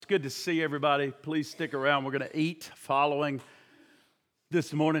good to see everybody. Please stick around. We're going to eat following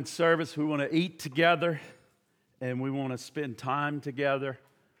this morning's service. We want to eat together and we want to spend time together.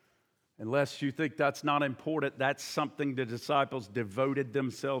 Unless you think that's not important, that's something the disciples devoted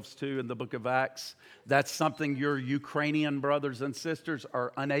themselves to in the book of Acts. That's something your Ukrainian brothers and sisters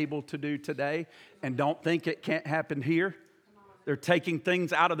are unable to do today. And don't think it can't happen here. They're taking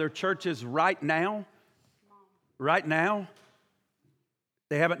things out of their churches right now. Right now.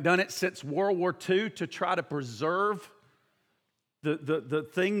 They haven't done it since World War II to try to preserve the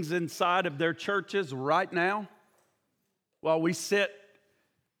things inside of their churches right now. While we sit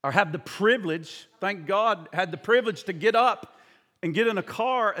or have the privilege, thank God, had the privilege to get up and get in a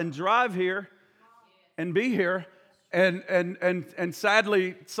car and drive here and be here. And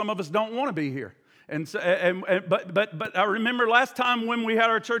sadly, some of us don't want to be here. But I remember last time when we had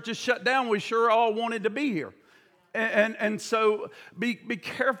our churches shut down, we sure all wanted to be here. And so be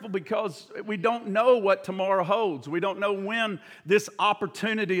careful, because we don't know what tomorrow holds. We don't know when this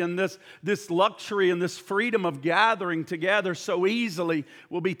opportunity and this luxury and this freedom of gathering together so easily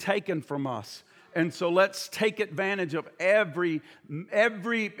will be taken from us. And so let's take advantage of every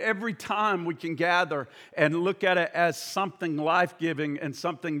time we can gather and look at it as something life-giving and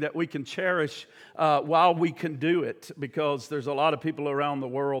something that we can cherish while we can do it. Because there's a lot of people around the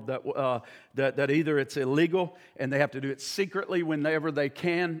world that either it's illegal and they have to do it secretly whenever they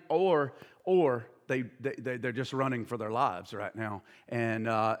can, or they're just running for their lives right now,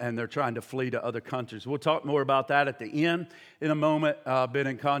 and they're trying to flee to other countries. We'll talk more about that at the end in a moment. We've been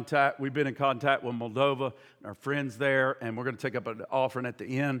in contact with Moldova and our friends there, and we're going to take up an offering at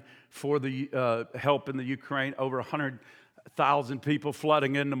the end for the help in the Ukraine. Over 100,000 people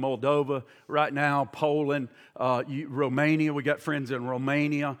flooding into Moldova right now. Poland, Romania. We got friends in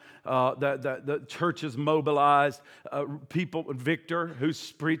Romania. The church is mobilized. Victor, who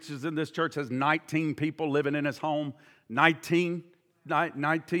preaches in this church, has 19 people living in his home. 19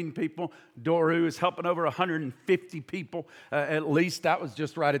 people. Doru is helping over 150 people. At least that was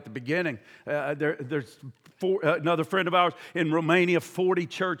just right at the beginning. There's another friend of ours in Romania, 40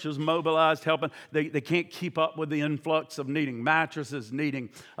 churches mobilized helping. They can't keep up with the influx of needing mattresses, needing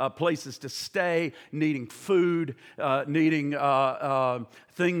places to stay, needing food, needing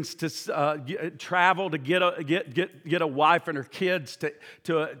things to travel to get a wife and her kids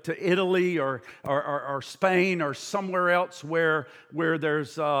to Italy or Spain or somewhere else where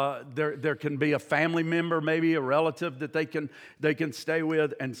there can be a family member, maybe a relative that they can stay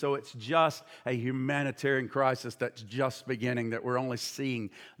with. And so it's just a humanitarian crisis that's just beginning, that we're only seeing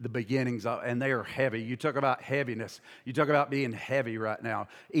the beginnings of, and they are heavy. You talk about heaviness. You talk about being heavy right now.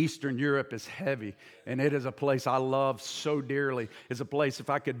 Eastern Europe is heavy, and it is a place I love so dearly. It's a place, if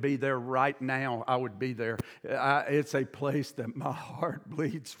I could be there right now, I would be there. It's a place that my heart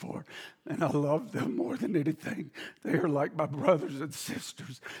bleeds for, and I love them more than anything. They are like my brothers and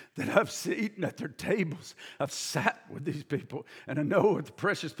sisters that I've eaten at their tables. I've sat with these people, and I know it's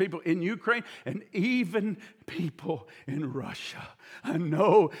precious people in Ukraine and even people in Russia. I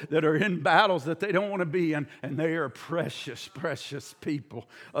know that are in battles that they don't want to be in, and they are precious, precious people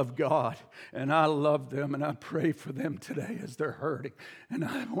of God. And I love them, and I pray for them today as they're hurting. And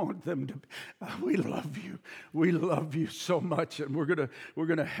I want them to, we love you. We love you so much, and we're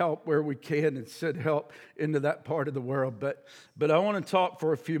gonna help where we can and send help into that part of the world. But I want to talk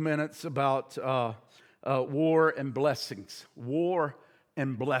for a few minutes about war and blessings. War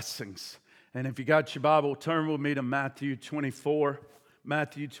and blessings. And if you got your Bible, turn with me to Matthew 24.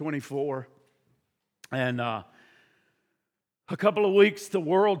 Matthew 24. And a couple of weeks, the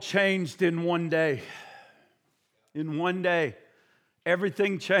world changed in one day. In one day.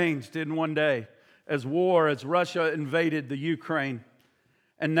 Everything changed in one day as Russia invaded the Ukraine.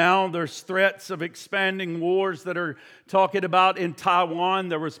 And now there's threats of expanding wars that are talking about in Taiwan.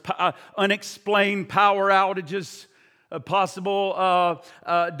 There was unexplained power outages, possible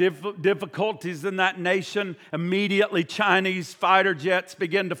difficulties in that nation. Immediately, Chinese fighter jets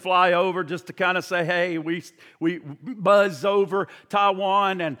begin to fly over just to kind of say, hey, we buzz over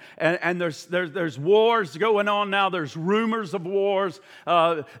Taiwan. And there's wars going on now. There's rumors of wars.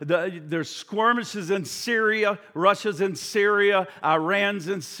 There's skirmishes in Syria. Russia's in Syria. Iran's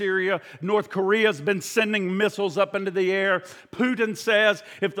in Syria. North Korea's been sending missiles up into the air. Putin says,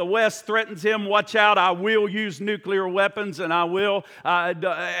 if the West threatens him, watch out, I will use nuclear weapons, and I will.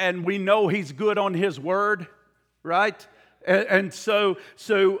 And we know he's good on his word, right? And so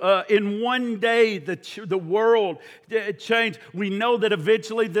in one day, the world changed. We know that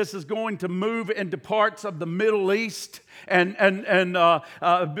eventually this is going to move into parts of the Middle East. And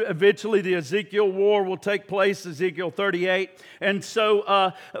eventually the Ezekiel war will take place, Ezekiel 38. And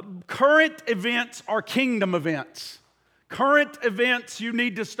so current events are kingdom events. Current events you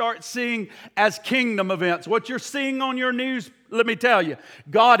need to start seeing as kingdom events. What you're seeing on your news, let me tell you,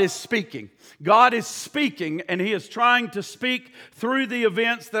 God is speaking. God is speaking, and He is trying to speak through the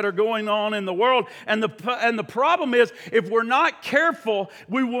events that are going on in the world. And the problem is, if we're not careful,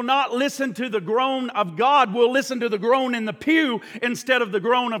 we will not listen to the groan of God. We'll listen to the groan in the pew instead of the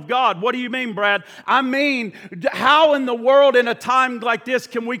groan of God. What do you mean, Brad? I mean, how in the world in a time like this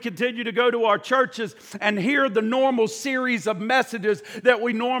can we continue to go to our churches and hear the normal series of messages that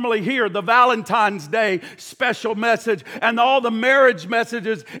we normally hear? The Valentine's Day special message and all the marriage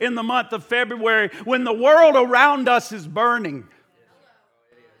messages in the month of February, when the world around us is burning.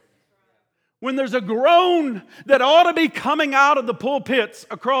 When there's a groan that ought to be coming out of the pulpits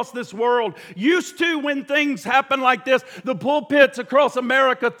across this world. Used to, when things happen like this, the pulpits across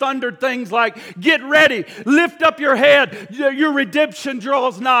America thundered things like, get ready, lift up your head, your redemption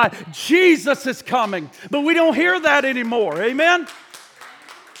draws nigh, Jesus is coming. But we don't hear that anymore, amen?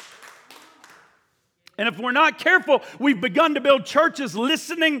 And if we're not careful, we've begun to build churches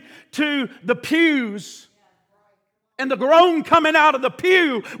listening to the pews and the groan coming out of the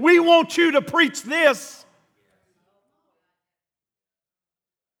pew. We want you to preach this.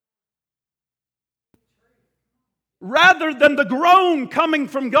 Rather than the groan coming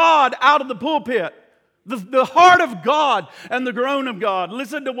from God out of the pulpit. The heart of God and the groan of God.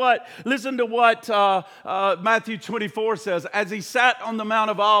 Listen to what Matthew 24 says. As He sat on the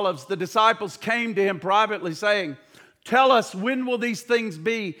Mount of Olives, the disciples came to Him privately saying, tell us, when will these things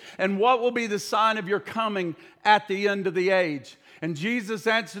be? And what will be the sign of your coming at the end of the age? And Jesus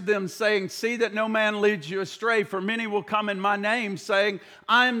answered them, saying, see that no man leads you astray, for many will come in my name, saying,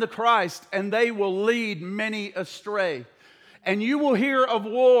 I am the Christ, and they will lead many astray. And you will hear of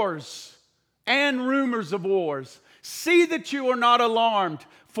wars and rumors of wars. See that you are not alarmed,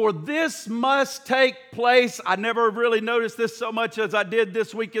 for this must take place. I never really noticed this so much as I did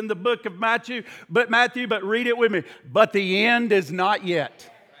this week in the book of Matthew, but read it with me. But the end is not yet.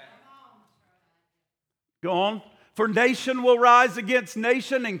 Go on. For nation will rise against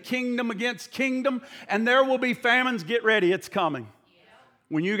nation and kingdom against kingdom, and there will be famines. Get ready, it's coming.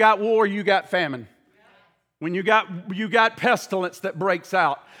 When you got war, you got famine. When you got pestilence that breaks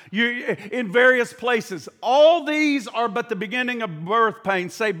out. In various places. All these are but the beginning of birth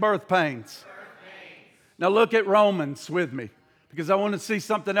pains. Say birth pains. Now look at Romans with me, because I want to see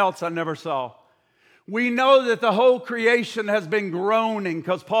something else I never saw. We know that the whole creation has been groaning,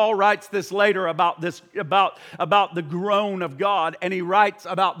 because Paul writes this later about the groan of God, and he writes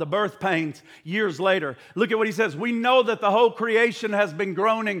about the birth pains years later. Look at what he says. We know that the whole creation has been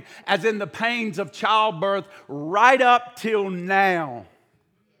groaning as in the pains of childbirth right up till now.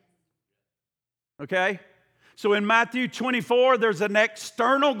 Okay? So in Matthew 24, there's an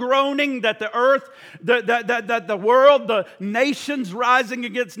external groaning that the earth, that the world, the nations rising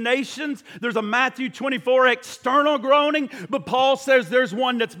against nations. There's a Matthew 24 external groaning, but Paul says there's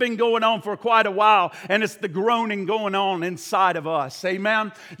one that's been going on for quite a while, and it's the groaning going on inside of us.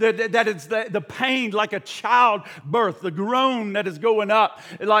 Amen? That it's the pain like a childbirth, the groan that is going up,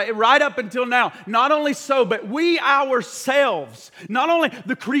 like right up until now. Not only so, but we ourselves, not only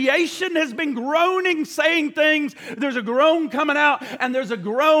the creation has been groaning, saying things. There's a groan coming out, and there's a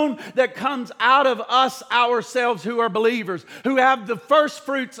groan that comes out of us ourselves who are believers, who have the first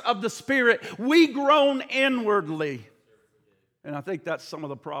fruits of the Spirit. We groan inwardly. And I think that's some of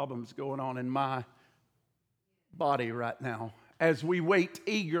the problems going on in my body right now as we wait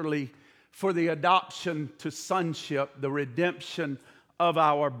eagerly for the adoption to sonship, the redemption of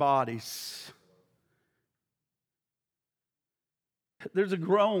our bodies. There's a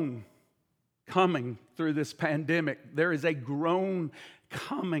groan coming through this pandemic. There is a groan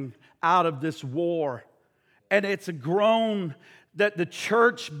coming out of this war. And it's a groan that the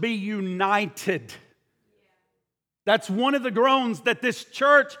church be united. That's one of the groans, that this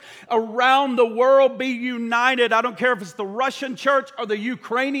church around the world be united. I don't care if it's the Russian church or the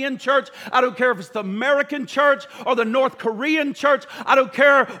Ukrainian church. I don't care if it's the American church or the North Korean church. I don't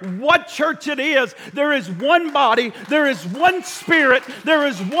care what church it is. There is one body. There is one Spirit. There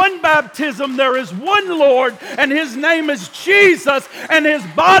is one baptism. There is one Lord, and His name is Jesus, and His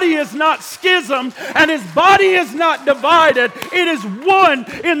body is not schismed, and His body is not divided. It is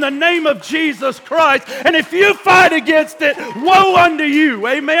one in the name of Jesus Christ. And if you fight against it, woe unto you.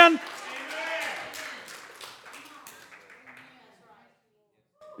 Amen?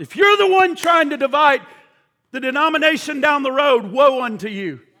 If you're the one trying to divide the denomination down the road, woe unto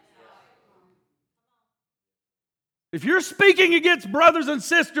you. If you're speaking against brothers and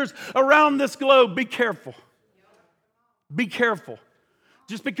sisters around this globe, be careful. Be careful.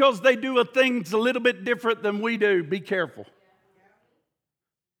 Just because they do things a little bit different than we do, be careful.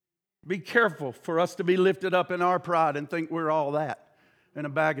 Be careful for us to be lifted up in our pride and think we're all that in a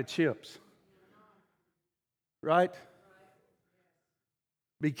bag of chips. Right?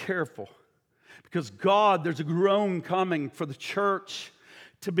 Be careful. Because God, there's a groan coming for the church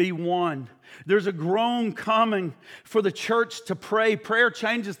to be one. There's a groan coming for the church to pray. Prayer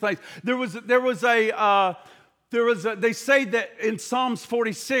changes things. They say that in Psalms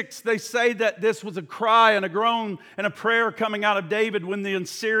 46, they say that this was a cry and a groan and a prayer coming out of David when the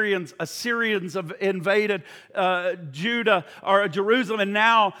Assyrians have invaded Judah or Jerusalem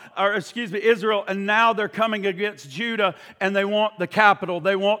Israel, and now they're coming against Judah and they want the capital,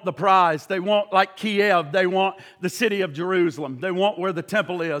 they want the prize, they want like Kiev, they want the city of Jerusalem, they want where the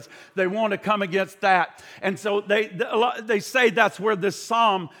temple is, they want to come against that. And so they say that's where this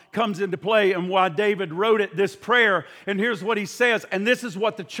psalm comes into play and why David wrote it, this prayer. And here's what he says, and this is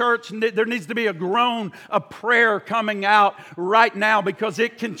what the church, there needs to be a groan of prayer coming out right now because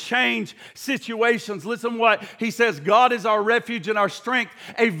it can change situations. Listen what he says, God is our refuge and our strength,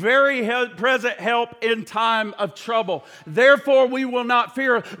 a very present help in time of trouble. Therefore we will not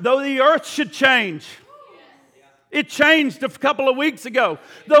fear, though the earth should change. It changed a couple of weeks ago.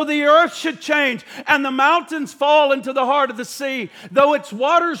 Though the earth should change and the mountains fall into the heart of the sea, though its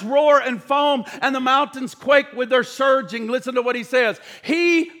waters roar and foam and the mountains quake with their surging. Listen to what he says.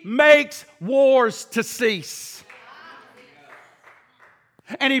 He makes wars to cease.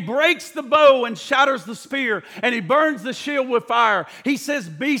 And he breaks the bow and shatters the spear, and he burns the shield with fire. He says,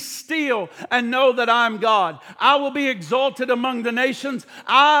 be still and know that I am God. I will be exalted among the nations.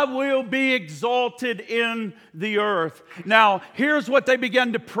 I will be exalted in the earth. Now, here's what they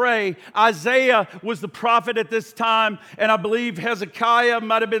began to pray. Isaiah was the prophet at this time, and I believe Hezekiah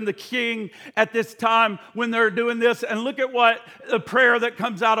might have been the king at this time when they're doing this. And look at what the prayer that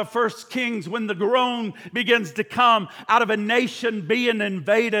comes out of 1 Kings when the groan begins to come out of a nation being invaded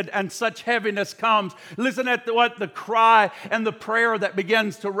and such heaviness comes. Listen at what the cry and the prayer that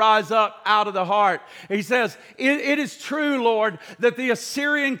begins to rise up out of the heart. He says, it is true, Lord, that the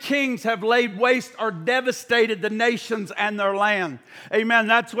Assyrian kings have laid waste or devastated the nations and their land. Amen.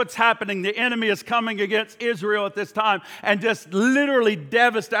 That's what's happening. The enemy is coming against Israel at this time and just literally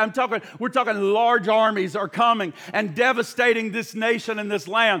devastating. We're talking large armies are coming and devastating this nation and this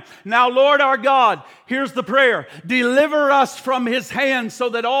land. Now, Lord our God, here's the prayer. Deliver us from his hand so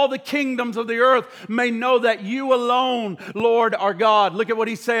that all the kingdoms of the earth may know that you alone, Lord our God. Look at what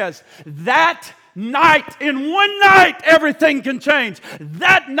he says. That night, in one night, everything can change.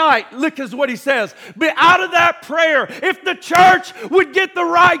 That night, look at what he says. Be out of that prayer. If the church would get the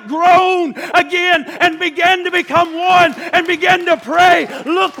right groan again and begin to become one and begin to pray,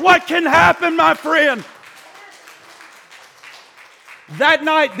 look what can happen, my friend. That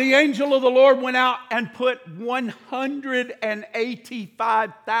night, the angel of the Lord went out and put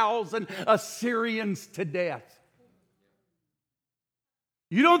 185,000 Assyrians to death.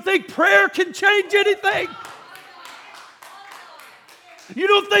 You don't think prayer can change anything? You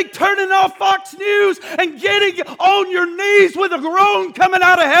don't think turning off Fox News and getting on your knees with a groan coming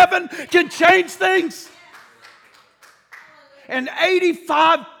out of heaven can change things? And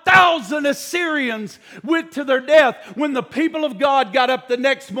 85,000 Assyrians went to their death. When the people of God got up the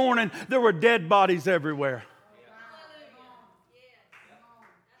next morning, there were dead bodies everywhere.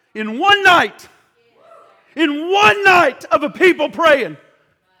 In one night of a people praying,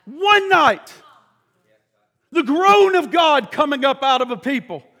 one night, the groan of God coming up out of a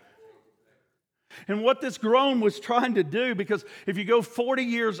people. And what this groan was trying to do, because if you go 40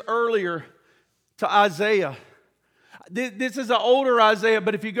 years earlier to Isaiah, this is an older Isaiah,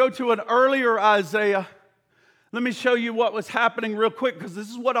 but if you go to an earlier Isaiah, let me show you what was happening real quick, because this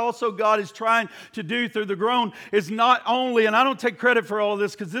is what also God is trying to do through the groan, is not only, and I don't take credit for all of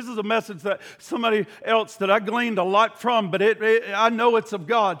this, because this is a message that somebody else that I gleaned a lot from, but I know it's of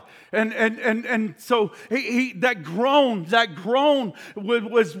God. And so that groan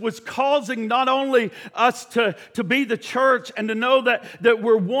was causing not only us to be the church and to know that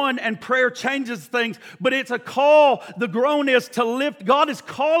we're one and prayer changes things, but it's a call. The groan is to lift. God is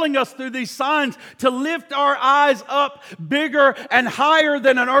calling us through these signs to lift our eyes up bigger and higher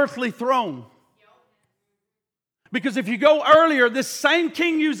than an earthly throne. Because if you go earlier, this same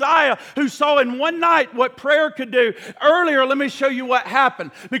King Uzziah who saw in one night what prayer could do, earlier, let me show you what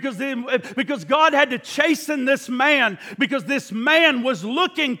happened. Because God had to chasten this man, because this man was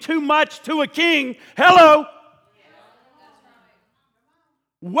looking too much to a king. Hello.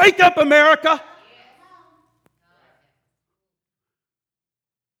 Wake up, America.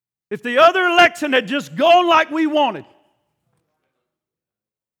 If the other election had just gone like we wanted,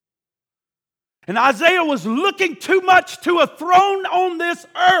 and Isaiah was looking too much to a throne on this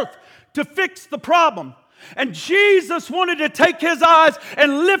earth to fix the problem. And Jesus wanted to take his eyes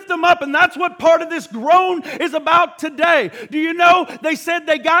and lift them up. And that's what part of this groan is about today. Do you know, they said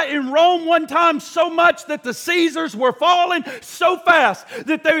they got in Rome one time so much that the Caesars were falling so fast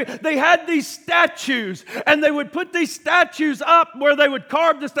that they had these statues. And they would put these statues up where they would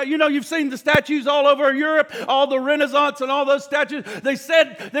carve the statue. You know, you've seen the statues all over Europe, all the Renaissance and all those statues. They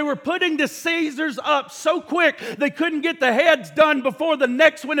said they were putting the Caesars up so quick they couldn't get the heads done before the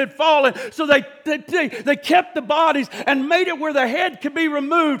next one had fallen. So they kept the bodies and made it where the head could be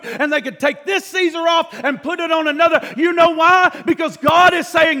removed, and they could take this Caesar off and put it on another. You know why? Because God is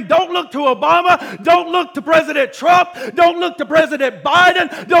saying, don't look to Obama, don't look to President Trump, don't look to President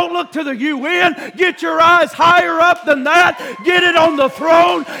Biden, don't look to the UN. Get your eyes higher up than that. Get it on the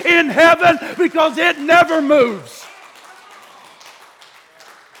throne in heaven, because it never moves.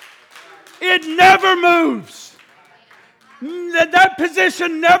 It never moves. That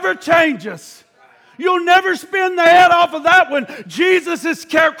position never changes. You'll never spin the head off of that one. Jesus is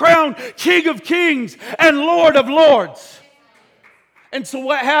crowned King of Kings and Lord of Lords. And so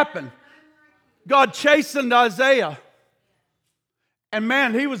what happened? God chastened Isaiah. And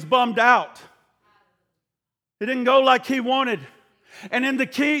man, he was bummed out. It didn't go like he wanted. And in the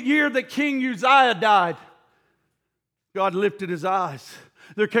year that King Uzziah died, God lifted his eyes.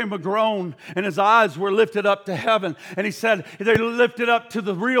 There came a groan, and his eyes were lifted up to heaven. And he said, they lifted up to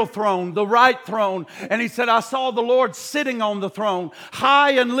the real throne, the right throne. And he said, I saw the Lord sitting on the throne,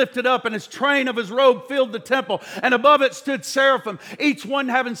 high and lifted up, and his train of his robe filled the temple. And above it stood seraphim, each one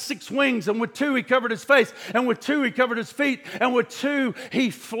having 6 wings. And with 2 he covered his face, and with 2 he covered his feet, and with 2 he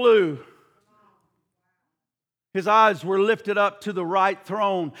flew. His eyes were lifted up to the right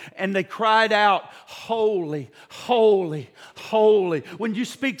throne, and they cried out, holy, holy, holy. When you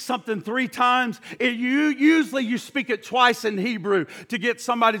speak something 3 times, usually you speak it twice in Hebrew to get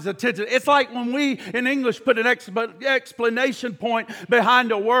somebody's attention. It's like when we in English put an explanation point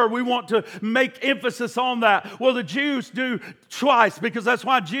behind a word. We want to make emphasis on that. Well, the Jews do twice, because that's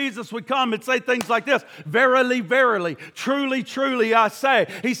why Jesus would come and say things like this: verily, verily, truly, truly, I say.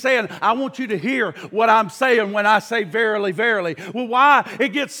 He's saying, I want you to hear what I'm saying when I say verily, verily. Well, why? It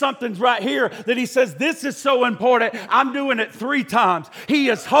gets something right here that he says, this is so important. I'm doing it 3 times. He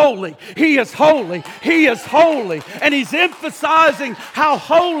is holy. He is holy. He is holy. And he's emphasizing how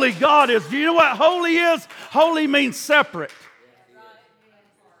holy God is. Do you know what holy is? Holy means separate.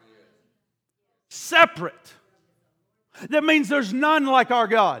 Separate. That means there's none like our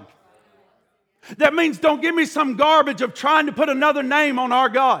God. That means don't give me some garbage of trying to put another name on our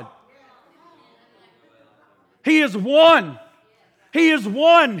God. He is one. He is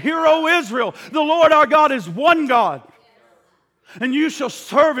one. Hear, O Israel, the Lord our God is one God. And you shall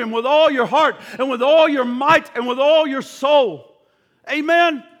serve him with all your heart and with all your might and with all your soul.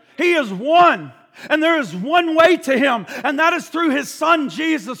 Amen. He is one. And there is one way to him, and that is through his Son,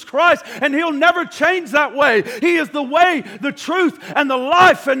 Jesus Christ. And he'll never change that way. He is the way, the truth, and the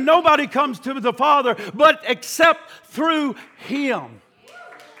life. And nobody comes to the Father but except through him.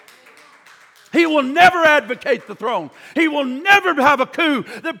 He will never advocate the throne. He will never have a coup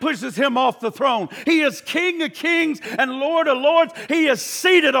that pushes him off the throne. He is King of kings and Lord of lords. He is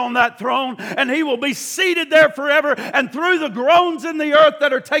seated on that throne, and he will be seated there forever. And through the groans in the earth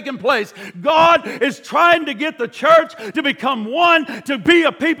that are taking place, God is trying to get the church to become one, to be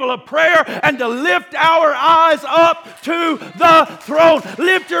a people of prayer, and to lift our eyes up to the throne.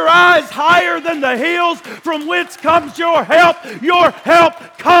 Lift your eyes higher than the hills from whence comes your help. Your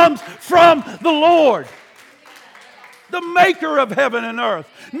help comes from the Lord, the maker of heaven and earth.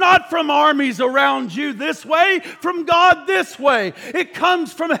 Not from armies around you this way, from God this way. It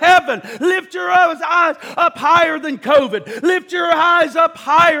comes from heaven. Lift your eyes up higher than COVID. Lift your eyes up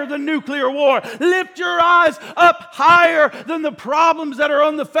higher than nuclear war. Lift your eyes up higher than the problems that are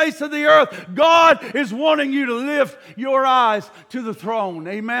on the face of the earth. God is wanting you to lift your eyes to the throne.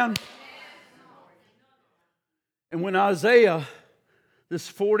 Amen. And when Isaiah, this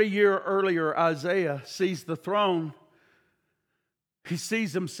 40-year earlier Isaiah, sees the throne, he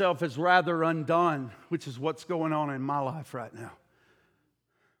sees himself as rather undone, which is what's going on in my life right now.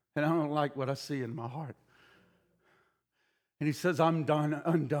 And I don't like what I see in my heart. And he says, I'm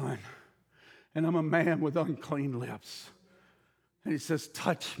undone. And I'm a man with unclean lips. And he says,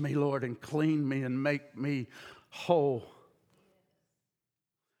 touch me, Lord, and clean me and make me whole.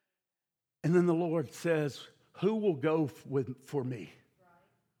 And then the Lord says, who will go for me?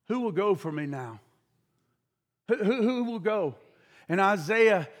 Who will go for me now? Who will go? And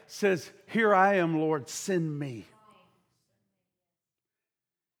Isaiah says, here I am, Lord, send me.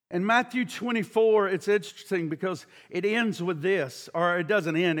 In Matthew 24, it's interesting because it ends with this, or it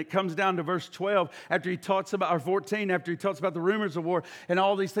doesn't end. It comes down to verse 12 after he talks about, or 14, after he talks about the rumors of war and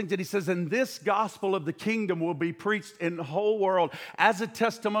all these things. And he says, and this gospel of the kingdom will be preached in the whole world as a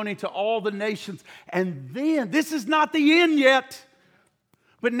testimony to all the nations. And then, this is not the end yet,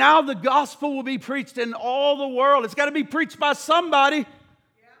 but now the gospel will be preached in all the world. It's got to be preached by somebody.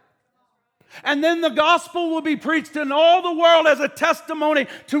 And then the gospel will be preached in all the world as a testimony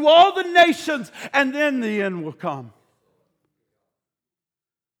to all the nations, and then the end will come.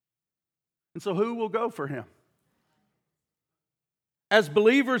 And so who will go for him? As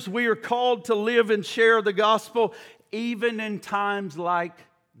believers, we are called to live and share the gospel even in times like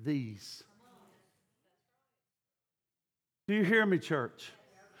these. Do you hear me, church?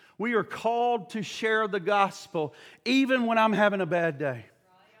 We are called to share the gospel even when I'm having a bad day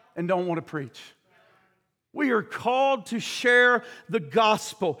and don't want to preach. We are called to share the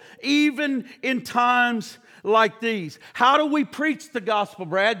gospel, even in times like these. How do we preach the gospel,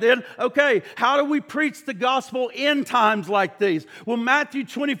 Brad? Then, okay, how do we preach the gospel in times like these? Well, Matthew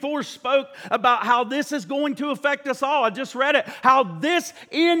 24 spoke about how this is going to affect us all. I just read it. How this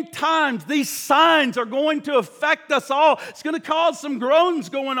end times, these signs are going to affect us all. It's going to cause some groans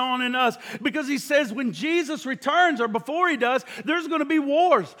going on in us because he says when Jesus returns or before he does, there's going to be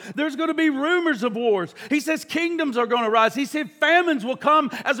wars. There's going to be rumors of wars. He says kingdoms are going to rise. He said famines will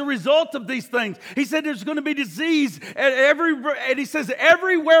come as a result of these things. He said there's going to be disease and he says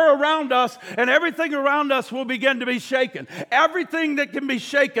everywhere around us and everything around us will begin to be shaken. Everything that can be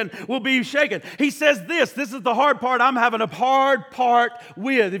shaken will be shaken. He says this is the hard part I'm having a hard part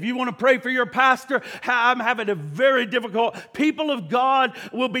with. If you want to pray for your pastor, I'm having a very difficult. People of God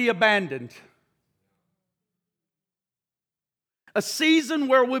will be abandoned. A season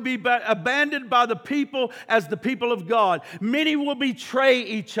where we'll be abandoned by the people as the people of God. Many will betray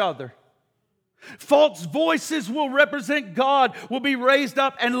each other. False voices will represent God, will be raised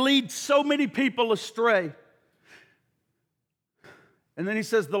up and lead so many people astray. And then he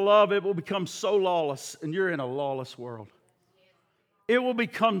says the love, it will become so lawless, and you're in a lawless world. It will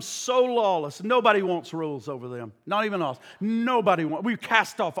become so lawless. Nobody wants rules over them. Not even us. Nobody wants. We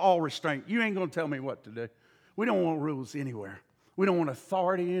cast off all restraint. You ain't going to tell me what to do. We don't want rules anywhere. We don't want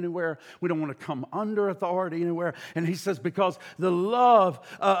authority anywhere. We don't want to come under authority anywhere. And he says because the love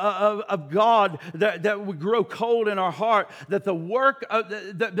of God that would grow cold in our heart, that the work,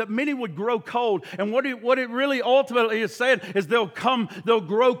 that many would grow cold. And what it really ultimately is saying is they'll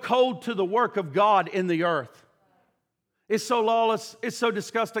grow cold to the work of God in the earth. It's so lawless. It's so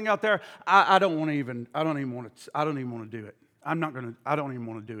disgusting out there. I don't even want to do it. I don't even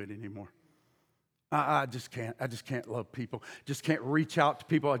want to do it anymore. I just can't love people. Just can't reach out to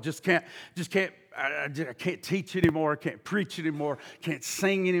people. I can't teach anymore. I can't preach anymore. Can't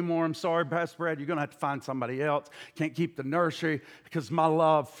sing anymore. I'm sorry, Pastor Brad. You're going to have to find somebody else. Can't keep the nursery because my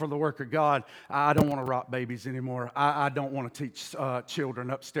love for the work of God. I don't want to rock babies anymore. I don't want to teach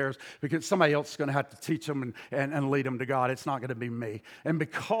children upstairs because somebody else is going to have to teach them and lead them to God. It's not going to be me. And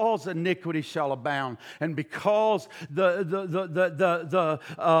because iniquity shall abound, and because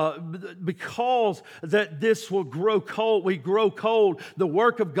because that this will grow cold, we grow cold. The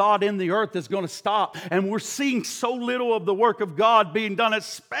work of God in the earth is going to stop. And we're seeing so little of the work of God being done,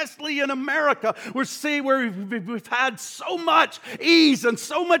 especially in America. We're seeing where we've had so much ease and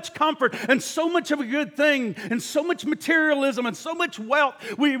so much comfort and so much of a good thing and so much materialism and so much wealth.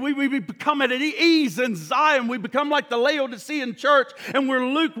 We become at ease in Zion. We become like the Laodicean church and we're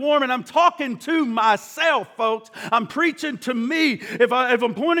lukewarm. And I'm talking to myself, folks. I'm preaching to me. If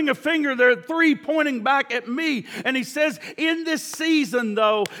I'm pointing a finger, there are three pointing back at me. And he says in this season,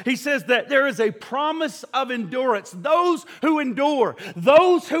 though, he says that there is a promise of endurance. Those who endure to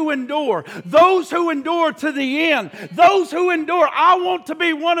the end, those who endure. I want to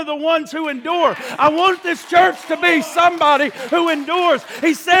be one of the ones who endure. I want this church to be somebody who endures.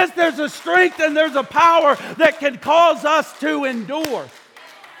 He says there's a strength and there's a power that can cause us to endure.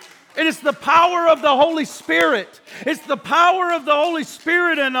 And it's the power of the Holy Spirit. It's the power of the Holy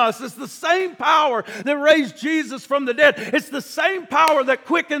Spirit in us. It's the same power that raised Jesus from the dead. It's the same power that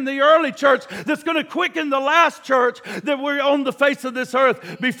quickened the early church that's going to quicken the last church that we're on the face of this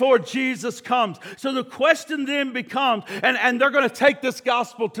earth before Jesus comes. So the question then becomes, and they're going to take this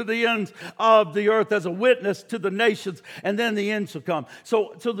gospel to the ends of the earth as a witness to the nations, and then the end shall come.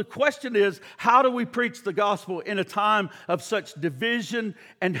 So the question is, how do we preach the gospel in a time of such division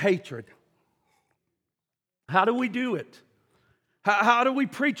and hatred? How do we do it? How do we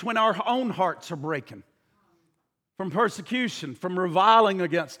preach when our own hearts are breaking? From persecution, from reviling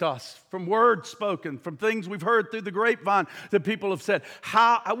against us, from words spoken, from things we've heard through the grapevine that people have said.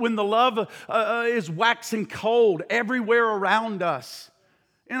 When the love is waxing cold everywhere around us,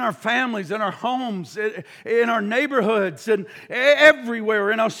 in our families, in our homes, in our neighborhoods, and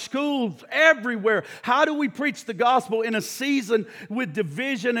everywhere, in our schools, everywhere. How do we preach the gospel in a season with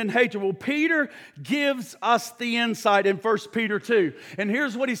division and hatred? Well, Peter gives us the insight in 1 Peter 2. And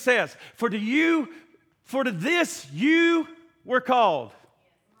here's what he says. For to this you were called.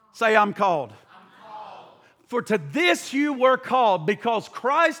 Say, I'm called. For to this you were called, because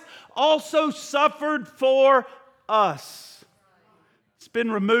Christ also suffered for us. It's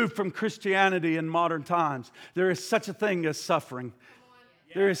been removed from Christianity in modern times. There is such a thing as suffering.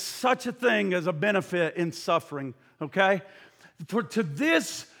 There is such a thing as a benefit in suffering, okay? For to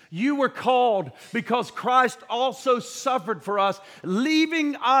this you were called, because Christ also suffered for us,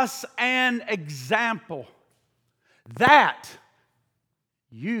 leaving us an example that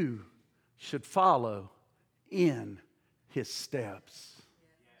you should follow in His steps.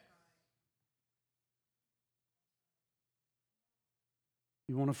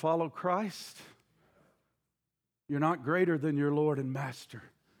 You want to follow Christ? You're not greater than your Lord and Master.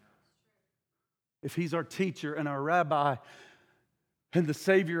 If He's our teacher and our rabbi and the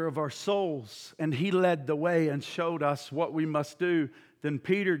Savior of our souls, and He led the way and showed us what we must do, then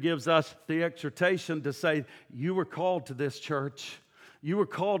Peter gives us the exhortation to say, you were called to this church. You were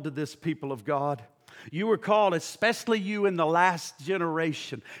called to this people of God. You were called, especially you in the last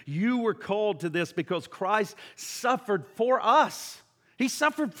generation. You were called to this because Christ suffered for us. He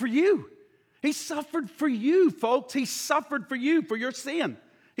suffered for you. He suffered for you, folks. He suffered for you, for your sin.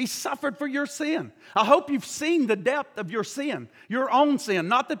 He suffered for your sin. I hope you've seen the depth of your sin, your own sin,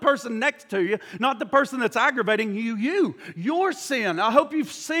 not the person next to you, not the person that's aggravating you, your sin. I hope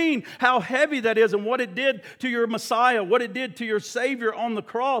you've seen how heavy that is and what it did to your Messiah, what it did to your Savior on the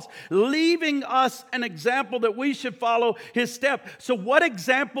cross, leaving us an example that we should follow His step. So what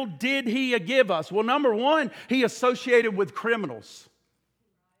example did He give us? Well, number one, He associated with criminals.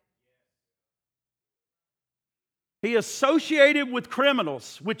 He associated with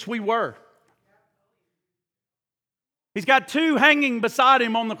criminals, which we were. He's got two hanging beside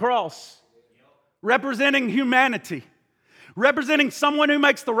Him on the cross, representing humanity, representing someone who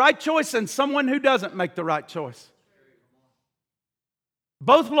makes the right choice and someone who doesn't make the right choice.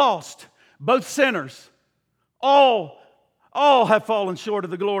 Both lost, both sinners, all have fallen short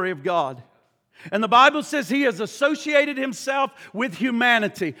of the glory of God. And the Bible says He has associated Himself with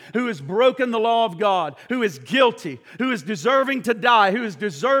humanity, who has broken the law of God, who is guilty, who is deserving to die, who is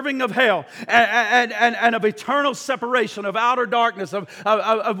deserving of hell and of eternal separation, of outer darkness,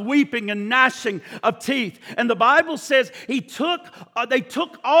 of weeping and gnashing of teeth. And the Bible says they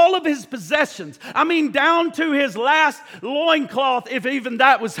took all of His possessions. I mean, down to His last loincloth, if even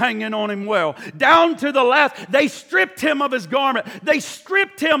that was hanging on Him well. Down to the last, they stripped Him of His garment. They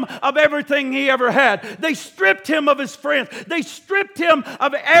stripped Him of everything He ever had. They stripped Him of His friends. They stripped Him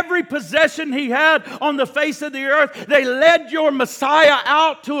of every possession He had on the face of the earth. They led your Messiah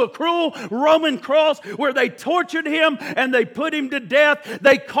out to a cruel Roman cross where they tortured Him and they put Him to death.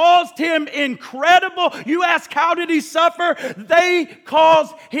 They caused Him incredible. You ask, how did He suffer? They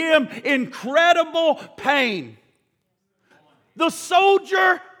caused Him incredible pain. The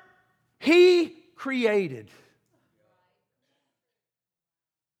soldier He created.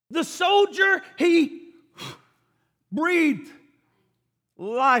 The soldier He breathed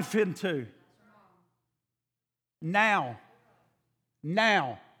life into. Now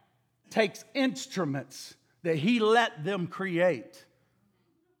takes instruments that He let them create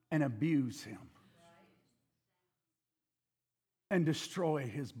and abuse Him and destroy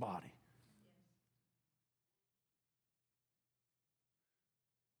His body.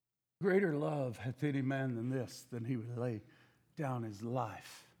 Greater love hath any man than this, than He would lay down His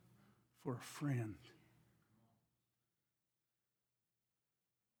life for a friend.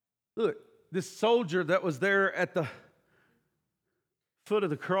 Look, this soldier that was there at the foot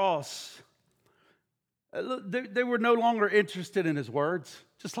of the cross, They were no longer interested in his words,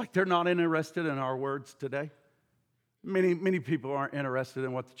 just like they're not interested in our words today. Many people aren't interested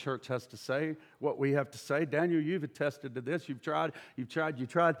in what the church has to say, what we have to say. Daniel, you've attested to this. You've tried.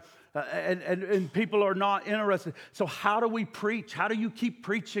 And people are not interested. So how do we preach? How do you keep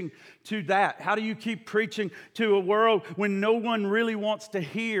preaching to that? How do you keep preaching to a world when no one really wants to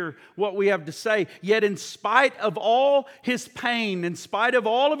hear what we have to say? Yet in spite of all his pain, in spite of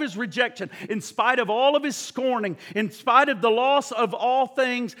all of his rejection, in spite of all of his scorning, in spite of the loss of all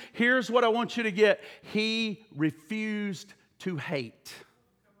things, here's what I want you to get. He refused to hate.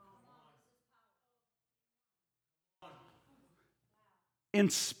 In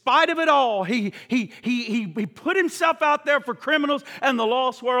spite of it all, he put himself out there for criminals and the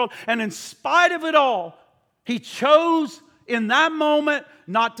lost world. And in spite of it all, he chose in that moment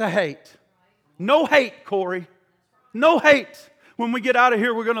not to hate. No hate, Corey. No hate. When we get out of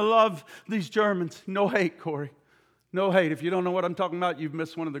here, we're going to love these Germans. No hate, Corey. No hate. If you don't know what I'm talking about, you've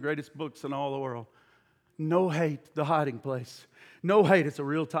missed one of the greatest books in all the world. No hate, The Hiding Place. No hate. It's a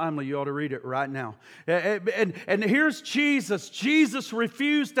real timely. You ought to read it right now. And here's Jesus. Jesus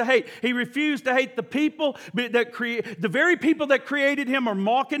refused to hate. He refused to hate the people that the very people that created him are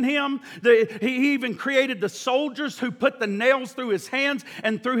mocking him. He even created the soldiers who put the nails through his hands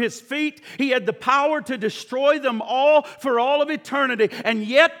and through his feet. He had the power to destroy them all for all of eternity. And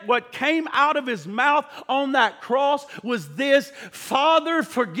yet what came out of his mouth on that cross was this: Father,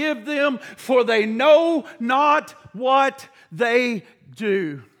 forgive them, for they know not what they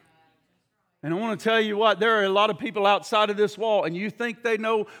do. And I want to tell you what, there are a lot of people outside of this wall, and you think they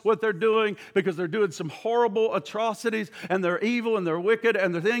know what they're doing because they're doing some horrible atrocities, and they're evil, and they're wicked,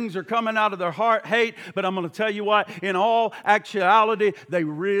 and the things are coming out of their heart, hate. But I'm going to tell you what, in all actuality, they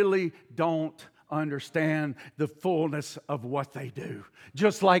really don't understand the fullness of what they do.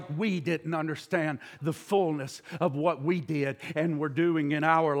 Just like we didn't understand the fullness of what we did and were doing in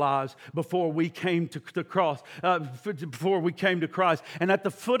our lives before we came to the cross, before we came to Christ. And at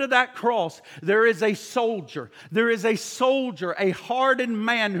the foot of that cross, there is a soldier. There is a soldier, a hardened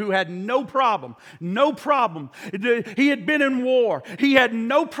man who had no problem. He had been in war. He had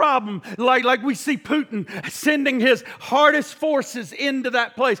no problem, like we see Putin sending his hardest forces into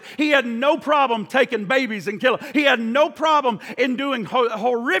that place. He had no problem taking babies and killing. He had no problem in doing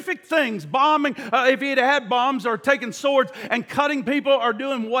horrific things, bombing, if he had bombs, or taking swords and cutting people, or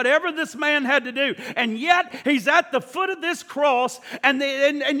doing whatever this man had to do. And yet, he's at the foot of this cross, and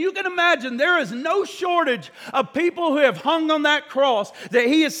you can imagine there is no shortage of people who have hung on that cross that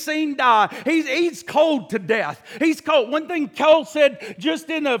he has seen die. He's cold to death. He's cold. One thing Cole said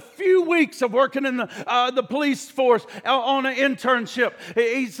just in a few weeks of working in the police force on an internship,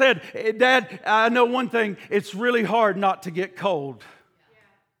 he said, Dad, I know one thing, it's really hard not to get cold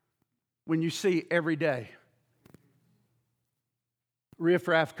when you see every day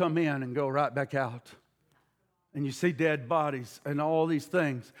riffraff come in and go right back out. And you see dead bodies and all these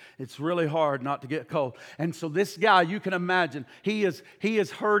things. It's really hard not to get cold. And so this guy, you can imagine, he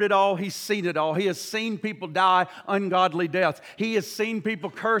has heard it all. He's seen it all. He has seen people die ungodly deaths. He has seen people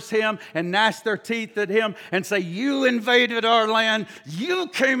curse him and gnash their teeth at him and say, you invaded our land. You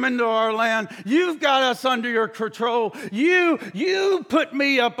came into our land. You've got us under your control. You put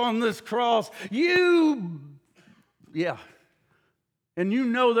me up on this cross. Yeah. And you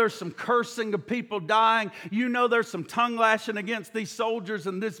know there's some cursing of people dying. You know there's some tongue lashing against these soldiers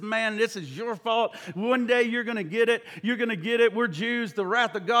and this man. This is your fault. One day you're going to get it. You're going to get it. We're Jews. The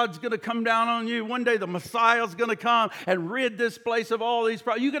wrath of God's going to come down on you. One day the Messiah's going to come and rid this place of all these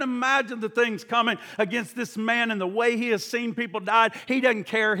problems. You can imagine the things coming against this man and the way he has seen people die. He doesn't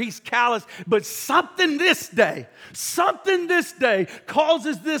care. He's callous. But something this day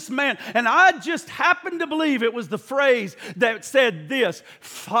causes this man. And I just happen to believe it was the phrase that said this: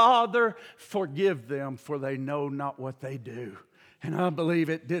 Father, forgive them, for they know not what they do. And I believe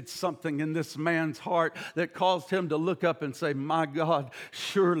it did something in this man's heart that caused him to look up and say, my God,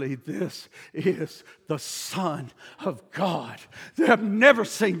 surely this is the Son of God. I've never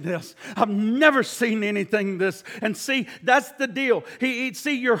seen this. I've never seen anything this. And see, that's the deal.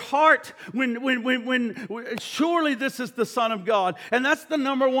 See, your heart, when surely this is the Son of God. And that's the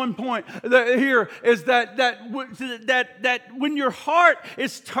number one point here, is that when your heart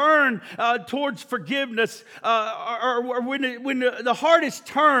is turned towards forgiveness, or when the heart is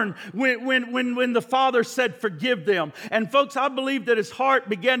turned when the Father said, forgive them. And folks, I believe that his heart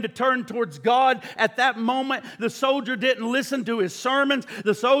began to turn towards God at that moment. The soldier didn't listen to his sermons.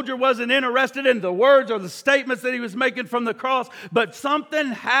 The soldier wasn't interested in the words or the statements that he was making from the cross. But something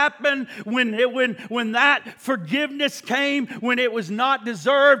happened when that forgiveness came, when it was not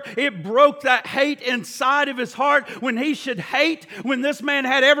deserved. It broke that hate inside of his heart. When he should hate, when this man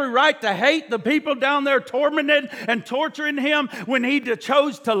had every right to hate the people down there tormented and torturing him, when he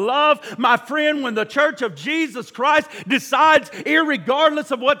chose to love, my friend, when the church of Jesus Christ decides,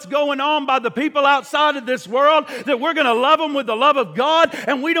 irregardless of what's going on by the people outside of this world, that we're going to love them with the love of God,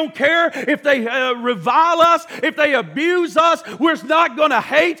 and we don't care if they revile us, if they abuse us, we're not going to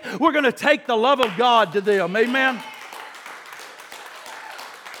hate. We're going to take the love of God to them. Amen.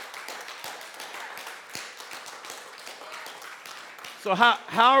 So how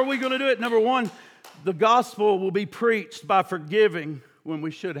are we going to do it? Number one, the gospel will be preached by forgiving when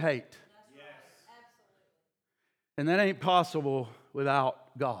we should hate. Yes. And that ain't possible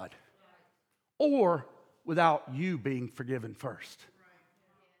without God. Or without you being forgiven first.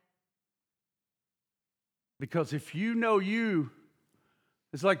 Because if you know you,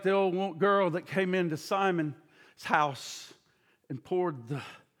 it's like the old girl that came into Simon's house and poured the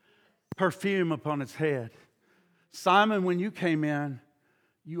perfume upon his head. Simon, when you came in,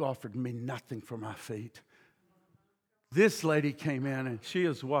 you offered me nothing for my feet. This lady came in and she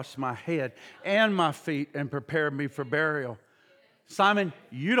has washed my head and my feet and prepared me for burial. Simon,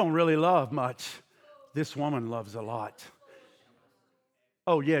 you don't really love much. This woman loves a lot.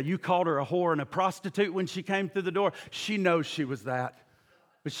 Oh yeah, you called her a whore and a prostitute when she came through the door. She knows she was that.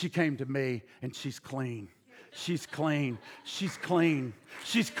 But she came to me and she's clean. She's clean. She's clean.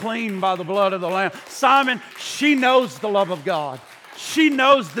 She's clean by the blood of the Lamb. Simon, she knows the love of God. She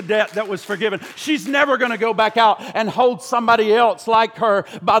knows the debt that was forgiven. She's never going to go back out and hold somebody else like her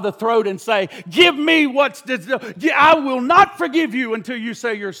by the throat and say, give me what's due. I will not forgive you until you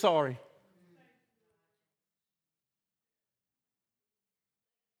say you're sorry.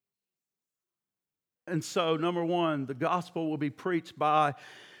 And so, number one, the gospel will be preached by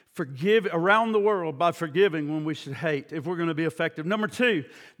around the world by forgiving when we should hate, if we're going to be effective. Number two,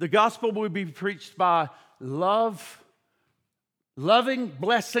 the gospel will be preached by loving,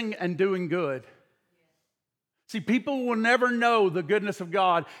 blessing, and doing good. See, people will never know the goodness of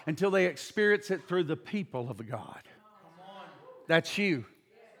God until they experience it through the people of God. That's you.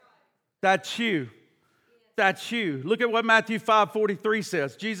 That's you. That's you. Look at what Matthew 5:43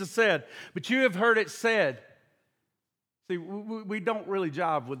 says. Jesus said, but you have heard it said. See, we don't really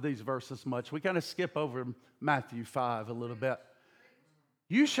jive with these verses much. We kind of skip over Matthew 5 a little bit.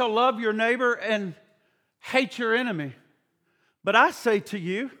 You shall love your neighbor and hate your enemy. But I say to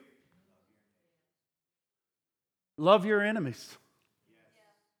you, love your enemies.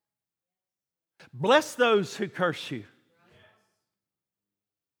 Bless those who curse you.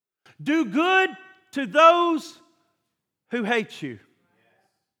 Do good to those who hate you.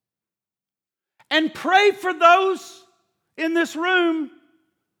 And pray for those in this room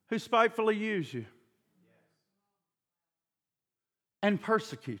who spitefully use you and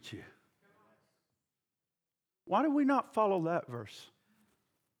persecute you. Why do we not follow that verse?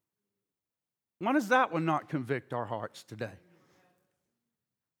 Why does that one not convict our hearts today?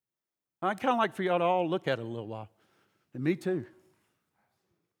 I'd kind of like for y'all to all look at it a little while. And me too.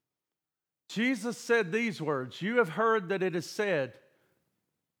 Jesus said these words, you have heard that it is said,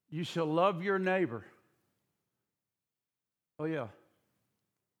 you shall love your neighbor. Oh yeah,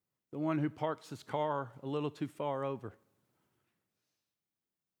 the one who parks his car a little too far over.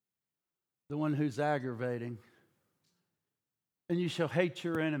 The one who's aggravating. And you shall hate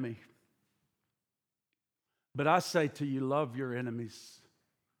your enemy. But I say to you, love your enemies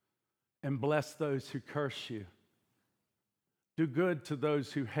and bless those who curse you. Do good to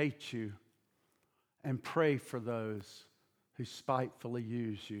those who hate you and pray for those who spitefully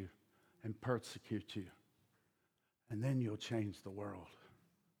use you and persecute you. And then you'll change the world.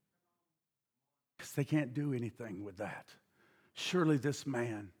 Because they can't do anything with that. Surely this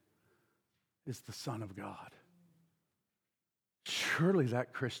man is the Son of God. Surely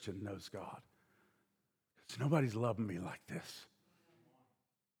that Christian knows God. Because nobody's loving me like this.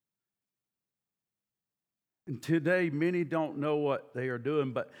 And today, many don't know what they are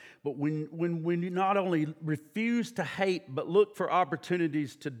doing, but when you not only refuse to hate, but look for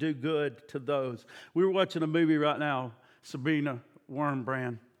opportunities to do good to those. We were watching a movie right now, Sabina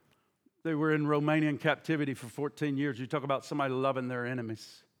Wurmbrand. They were in Romanian captivity for 14 years. You talk about somebody loving their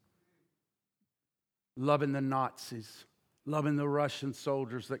enemies, loving the Nazis, loving the Russian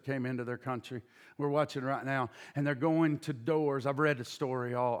soldiers that came into their country. We're watching right now, and they're going to doors. I've read a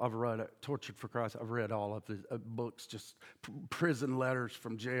story, I've read it, Tortured for Christ. I've read all of the books, just prison letters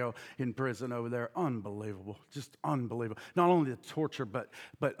from jail in prison over there. Unbelievable, just unbelievable. Not only the torture, but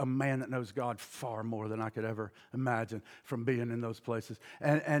a man that knows God far more than I could ever imagine from being in those places.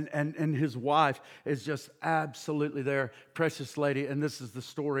 And his wife is just absolutely there, precious lady. And this is the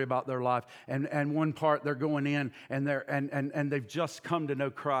story about their life. And one part they're going in, and they've just come to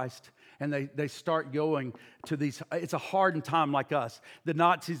know Christ. And they start going to these, it's a hardened time like us. The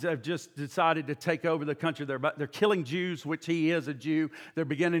Nazis have just decided to take over the country. They're killing Jews, which he is a Jew. They're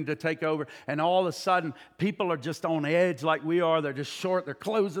beginning to take over. And all of a sudden, people are just on edge like we are. They're just short. They're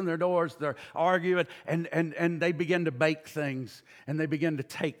closing their doors. They're arguing. And they begin to bake things. And they begin to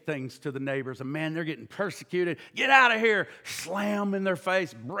take things to the neighbors. And man, they're getting persecuted. Get out of here. Slam in their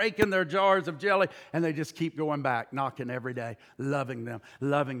face, breaking their jars of jelly. And they just keep going back, knocking every day, loving them.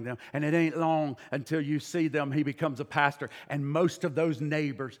 And it ain't long until you see them. He becomes a pastor. And most of those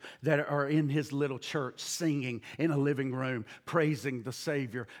neighbors that are in his little church singing in a living room, praising the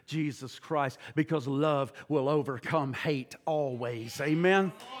Savior, Jesus Christ, because love will overcome hate always.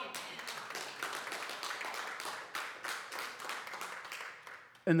 Amen?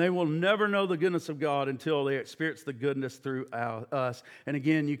 And they will never know the goodness of God until they experience the goodness through us. And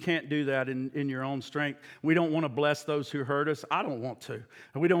again, you can't do that in your own strength. We don't want to bless those who hurt us. I don't want to.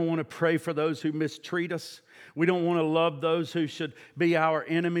 We don't want to pray for those who mistreat us. We don't want to love those who should be our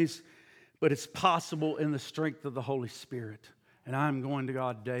enemies. But it's possible in the strength of the Holy Spirit. And I'm going to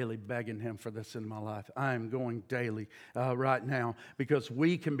God daily begging Him for this in my life. I am going daily right now because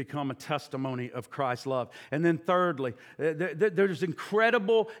we can become a testimony of Christ's love. And then thirdly, there's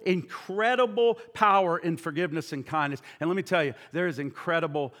incredible power in forgiveness and kindness. And let me tell you, there is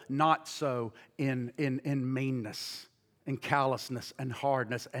incredible not so in meanness and callousness and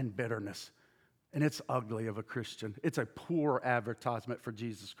hardness and bitterness. And it's ugly of a Christian. It's a poor advertisement for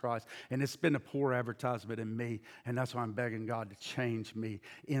Jesus Christ. And it's been a poor advertisement in me. And that's why I'm begging God to change me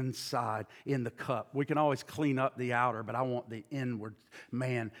inside, in the cup. We can always clean up the outer, but I want the inward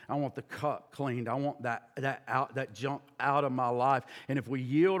man. I want the cup cleaned. I want that junk out of my life. And if we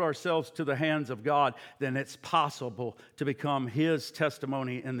yield ourselves to the hands of God, then it's possible to become His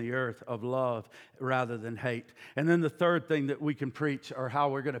testimony in the earth of love rather than hate. And then the third thing that we can preach, or how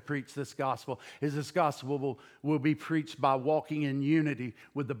we're going to preach this gospel, is this gospel will be preached by walking in unity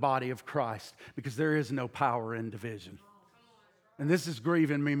with the body of Christ, because there is no power in division. And this is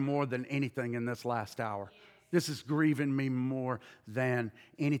grieving me more than anything in this last hour. This is grieving me more than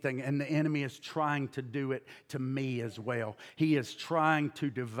anything. And the enemy is trying to do it to me as well. He is trying to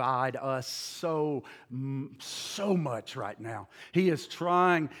divide us so much right now. He is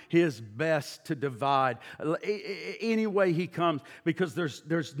trying his best to divide any way he comes, because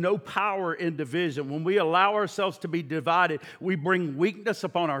there's no power in division. When we allow ourselves to be divided, we bring weakness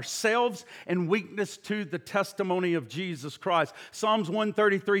upon ourselves and weakness to the testimony of Jesus Christ. Psalms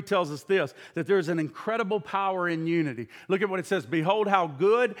 133 tells us this, that there's an incredible power in unity. Look at what it says. Behold how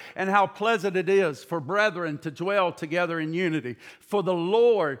good and how pleasant it is for brethren to dwell together in unity. For the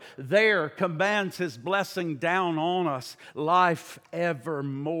Lord there commands His blessing down on us, life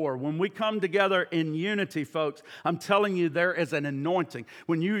evermore. When we come together in unity, folks, I'm telling you, there is an anointing.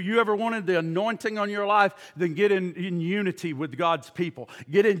 When you ever wanted the anointing on your life, then get in unity with God's people.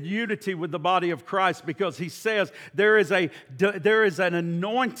 Get in unity with the body of Christ, because He says there is an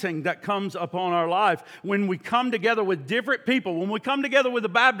anointing that comes upon our life when we come together with different people, when we come together with the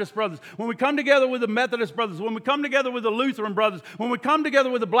Baptist brothers, when we come together with the Methodist brothers, when we come together with the Lutheran brothers, when we come together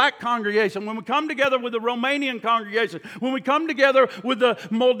with the black congregation, when we come together with the Romanian congregation, when we come together with the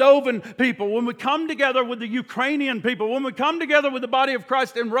Moldovan people, when we come together with the Ukrainian people, when we come together with the body of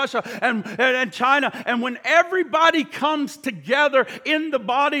Christ in Russia and China, and when everybody comes together in the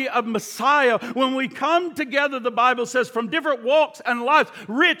body of Messiah, when we come together, the Bible says, from different walks and lives,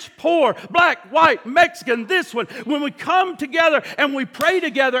 rich, poor, black, white, Mexican, this one, when we come together and we pray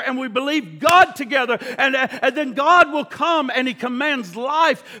together and we believe God together, and then God will come and He commands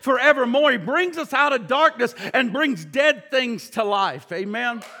life forevermore. He brings us out of darkness and brings dead things to life.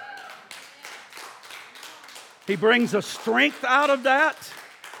 Amen. He brings a strength out of that,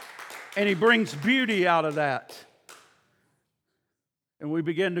 and He brings beauty out of that. And we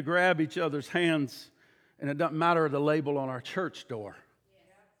begin to grab each other's hands, and it doesn't matter the label on our church door.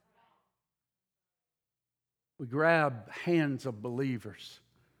 We grab hands of believers.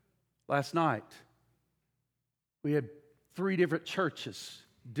 Last night, we had 3 different churches,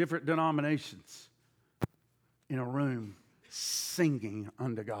 different denominations, in a room singing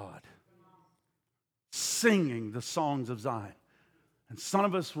unto God. singing the songs of Zion. And some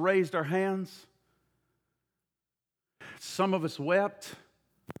of us raised our hands. Some of us wept.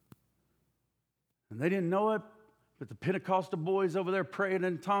 And they didn't know it, but the Pentecostal boys over there praying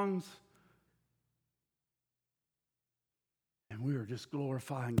in tongues. And we were just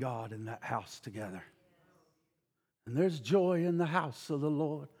glorifying God in that house together. And there's joy in the house of the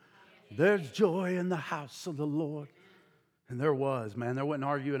Lord. There's joy in the house of the Lord. And there was, man. There wasn't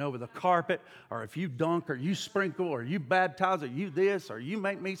arguing over the carpet, or if you dunk, or you sprinkle, or you baptize, or you this, or you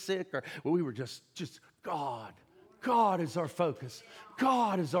make me sick. Or we were just God. God is our focus.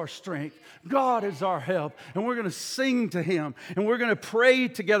 God is our strength. God is our help. And we're going to sing to Him. And we're going to pray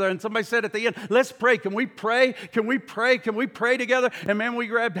together. And somebody said at the end, let's pray. Can we pray? Can we pray? Can we pray together? And man, we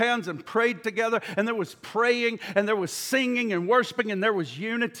grabbed hands and prayed together. And there was praying, and there was singing and worshiping, and there was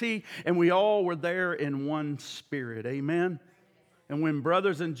unity. And we all were there in one spirit. Amen? And when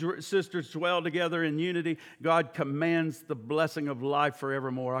brothers and sisters dwell together in unity, God commands the blessing of life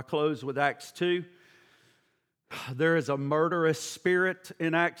forevermore. I close with Acts 2. There is a murderous spirit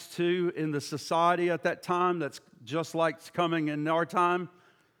in Acts 2 in the society at that time that's just like coming in our time.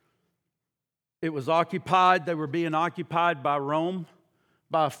 It was occupied. They were being occupied by Rome,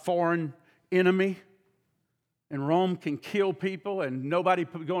 by a foreign enemy. And Rome can kill people, and nobody's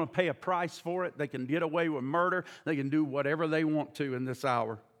going to pay a price for it. They can get away with murder. They can do whatever they want to in this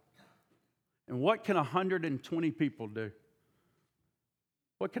hour. And what can 120 people do?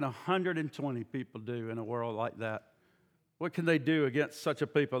 What can 120 people do in a world like that? What can they do against such a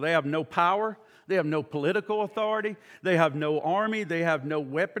people? They have no power. They have no political authority. They have no army. They have no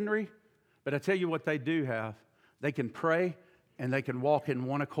weaponry. But I tell you what they do have. They can pray, and they can walk in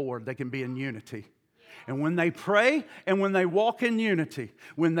one accord. They can be in unity. And when they pray and when they walk in unity,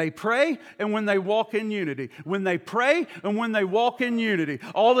 when they pray and when they walk in unity, when they pray and when they walk in unity,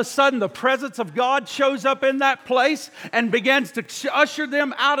 all of a sudden the presence of God shows up in that place and begins to usher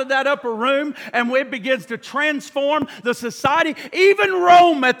them out of that upper room, and it begins to transform the society. Even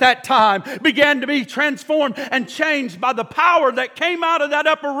Rome at that time began to be transformed and changed by the power that came out of that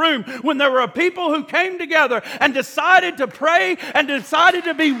upper room when there were people who came together and decided to pray and decided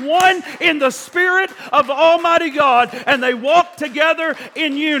to be one in the Spirit of Almighty God, and they walked together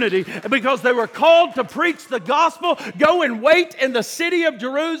in unity because they were called to preach the gospel. Go and wait in the city of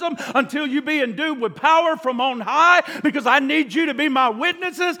Jerusalem until you be endued with power from on high, because I need you to be my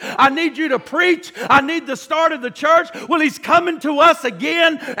witnesses. I need you to preach. I need the start of the church. Well, He's coming to us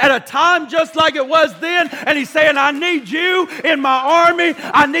again at a time just like it was then, and He's saying, I need you in my army.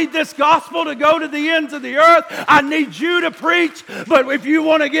 I need this gospel to go to the ends of the earth. I need you to preach. But if you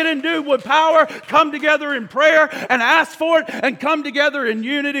want to get endued with power, come together in prayer and ask for it, and come together in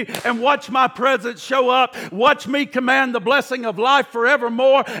unity and watch my presence show up. Watch me command the blessing of life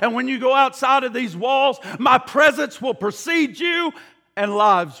forevermore. And when you go outside of these walls, my presence will precede you and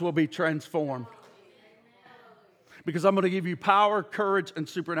lives will be transformed. Because I'm going to give you power, courage, and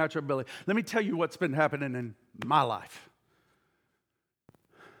supernatural ability. Let me tell you what's been happening in my life.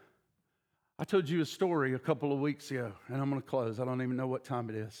 I told you a story a couple of weeks ago, and I'm going to close. I don't even know what time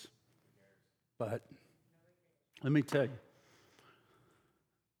it is. But let me tell you,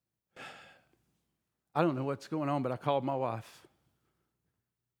 I don't know what's going on, but I called my wife.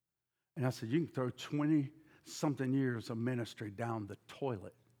 And I said, you can throw 20-something years of ministry down the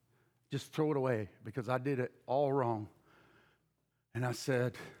toilet. Just throw it away, because I did it all wrong. And I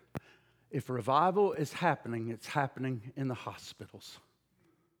said, if revival is happening, it's happening in the hospitals.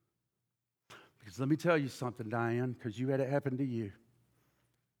 Because let me tell you something, Diane, because you had it happen to you.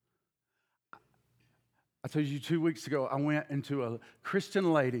 I told you 2 weeks ago, I went into a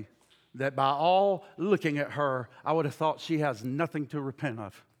Christian lady that by all looking at her, I would have thought she has nothing to repent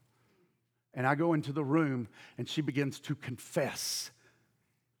of. And I go into the room, and she begins to confess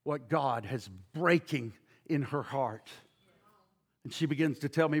what God has breaking in her heart. And she begins to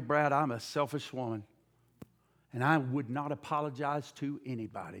tell me, Brad, I'm a selfish woman, and I would not apologize to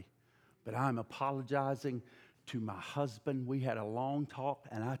anybody, but I'm apologizing to my husband. We had a long talk,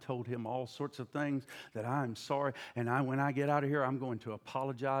 and I told him all sorts of things that I'm sorry. And when I get out of here, I'm going to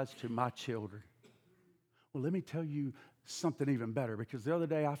apologize to my children. Well, let me tell you something even better, because the other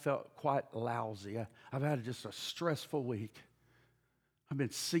day I felt quite lousy. I've had just a stressful week. I've been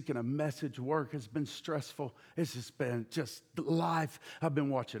seeking a message. Work has been stressful. It's just been life. I've been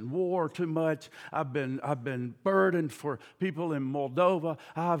watching war too much. I've been burdened for people in Moldova.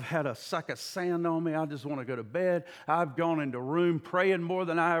 I've had a sack of sand on me. I just want to go to bed. I've gone into a room praying more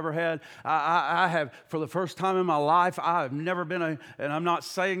than I ever had. I have, for the first time in my life, I have never been and I'm not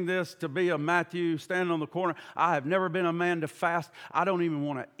saying this to be a Matthew standing on the corner. I have never been a man to fast. I don't even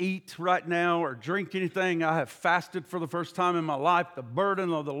want to eat right now or drink anything. I have fasted for the first time in my life. The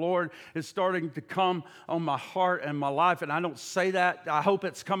burden of the Lord is starting to come on my heart and my life. And I don't say that. I hope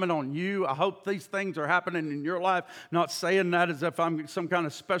it's coming on you. I hope these things are happening in your life. Not saying that as if I'm some kind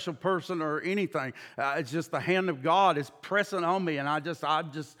of special person or anything. It's just the hand of God is pressing on me, and I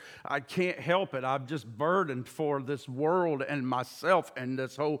can't help it. I'm just burdened for this world and myself and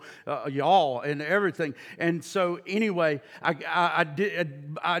this whole y'all and everything. And so anyway,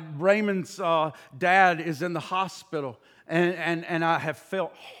 Raymond's dad is in the hospital. And I have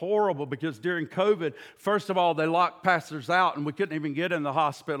felt horrible because during COVID, first of all, they locked pastors out and we couldn't even get in the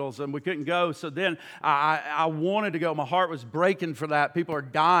hospitals and we couldn't go. So then I wanted to go. My heart was breaking for that. People are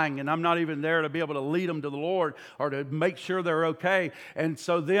dying and I'm not even there to be able to lead them to the Lord or to make sure they're okay. And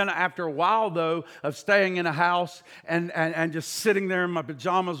so then after a while, though, of staying in a house and just sitting there in my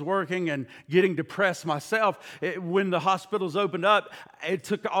pajamas working and getting depressed myself, when the hospitals opened up, it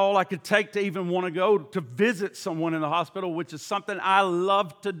took all I could take to even want to go to visit someone in the hospital, which is something I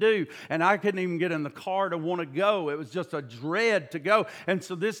love to do. And I couldn't even get in the car to want to go. It was just a dread to go. And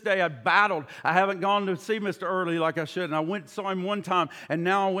so this day I battled. I haven't gone to see Mr. Early like I should. And I went and saw him one time, and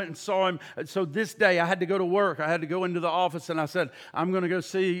now I went and saw him. So this day I had to go to work. I had to go into the office, and I said, I'm going to go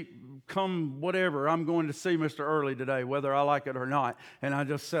come whatever, I'm going to see Mr. Early today, whether I like it or not. And I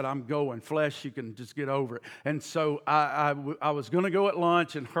just said, I'm going. Flesh, you can just get over it. And so I was going to go at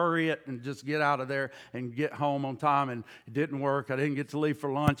lunch and hurry it and just get out of there and get home on time, and it didn't work. I didn't get to leave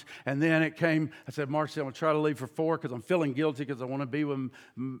for lunch. And then it came, I said, Marcy, I'm going to try to leave for 4 because I'm feeling guilty because I want to be with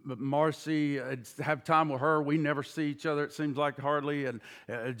Marcy, have time with her. We never see each other, it seems like, hardly. And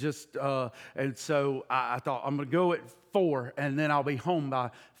and so I thought, I'm going to go at 4, and then I'll be home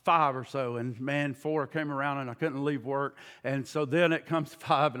by 5 or so. And man, 4 came around and I couldn't leave work. And so then it comes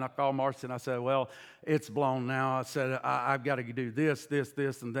 5 and I called Marcy and I said, well, it's blown now. I said, I've got to do this,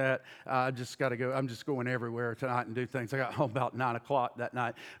 and that. I just got to go. I'm just going everywhere tonight and do things. I got home about 9 o'clock that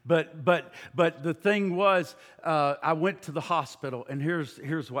night. But the thing was, I went to the hospital, and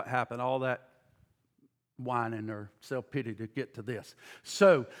here's what happened. All that whining or self-pity to get to this.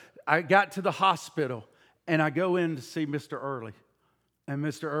 So I got to the hospital and I go in to see Mr. Early. And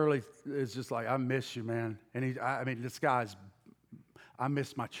Mr. Early is just like, I miss you, man. And this guy's, I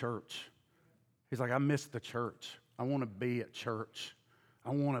miss my church. He's like, I miss the church. I want to be at church.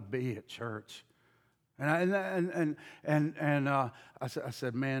 I want to be at church. And I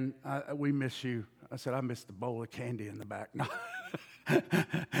said, man, we miss you. I said, I miss the bowl of candy in the back.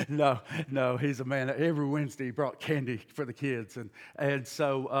 No, he's a man. Every Wednesday he brought candy for the kids. And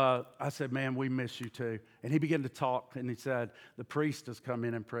so I said, man, we miss you too. And he began to talk, and he said, the priest has come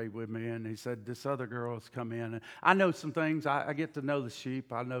in and prayed with me. And he said, this other girl has come in. And I know some things. I get to know the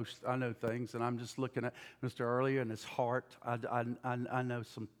sheep. I know things. And I'm just looking at Mr. Early and his heart. I know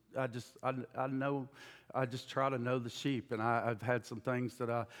some. I know. I just try to know the sheep, and I've had some things that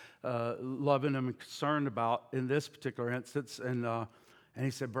I loving him and concerned about in this particular instance. And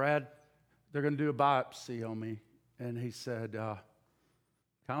he said, Brad, they're going to do a biopsy on me. And he said, kind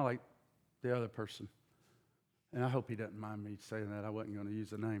of like the other person. And I hope he doesn't mind me saying that. I wasn't going to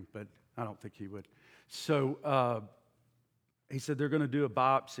use the name, but I don't think he would. So he said, they're going to do a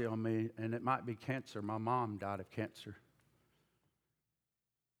biopsy on me, and it might be cancer. My mom died of cancer.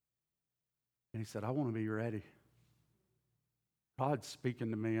 And he said, I want to be ready. God's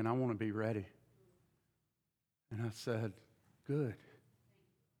speaking to me, and I want to be ready. And I said, good.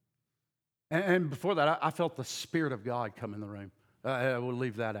 And before that, I felt the Spirit of God come in the room. I will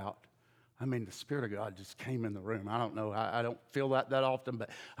leave that out. I mean, the Spirit of God just came in the room. I don't know. I don't feel that often, but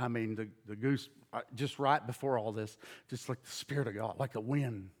I mean, the goose, just right before all this, just like the Spirit of God, like a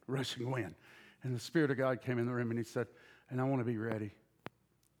wind, rushing wind. And the Spirit of God came in the room, and he said, and I want to be ready.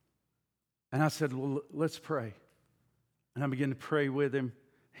 And I said, well, let's pray. And I began to pray with him.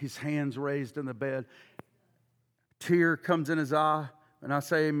 His hands raised in the bed. Tear comes in his eye. And I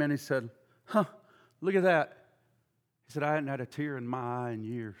say amen. He said, look at that. He said, I hadn't had a tear in my eye in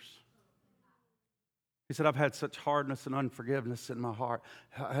years. He said, I've had such hardness and unforgiveness in my heart.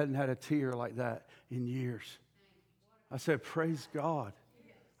 I hadn't had a tear like that in years. I said, praise God.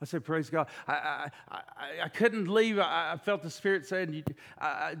 I said, praise God. I couldn't leave. I felt the Spirit saying,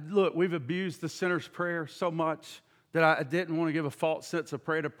 look, we've abused the sinner's prayer so much that I didn't want to give a false sense of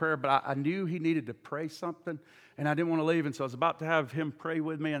prayer to prayer, but I knew he needed to pray something, and I didn't want to leave. And so I was about to have him pray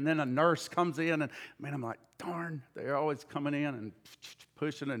with me, and then a nurse comes in, and man, I'm like, darn, they're always coming in and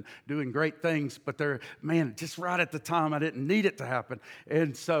pushing and doing great things, but they're, man, just right at the time I didn't need it to happen.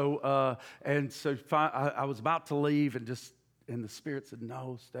 And so I was about to leave, and the Spirit said,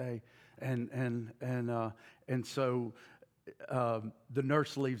 no, stay. And so the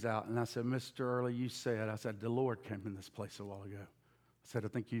nurse leaves out, and I said, Mr. Early, you said, I said, the Lord came in this place a while ago. I said, I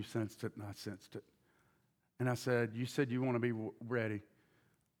think you sensed it, and I sensed it. And I said, you said you want to be ready.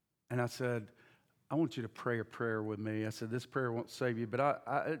 And I said, I want you to pray a prayer with me. I said, this prayer won't save you, but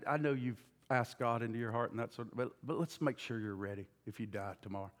I know you've asked God into your heart and that sort of, but let's make sure you're ready if you die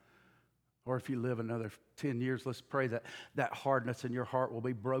tomorrow. Or if you live another 10 years, let's pray that that hardness in your heart will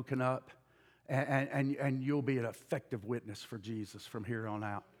be broken up, and you'll be an effective witness for Jesus from here on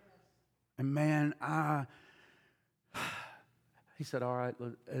out. And man, he said, all right.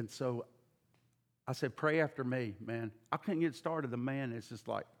 And so I said, pray after me, man. I couldn't get started. The man is just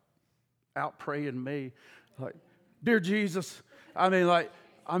like out praying me, like, dear Jesus. I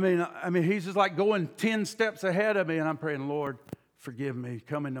mean, he's just like going 10 steps ahead of me, and I'm praying, Lord, forgive me.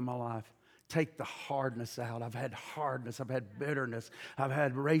 Come into my life. Take the hardness out. I've had hardness. I've had bitterness. I've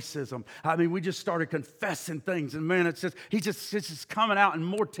had racism. I mean, we just started confessing things, and man, it's just coming out, and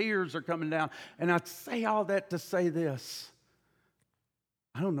more tears are coming down. And I say all that to say this.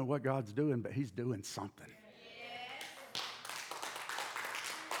 I don't know what God's doing, but he's doing something.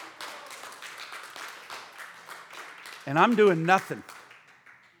 And I'm doing nothing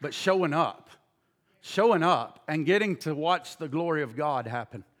but showing up and getting to watch the glory of God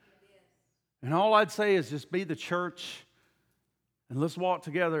happen. And all I'd say is just be the church, and let's walk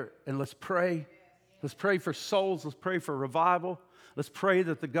together, and let's pray. Let's pray for souls. Let's pray for revival. Let's pray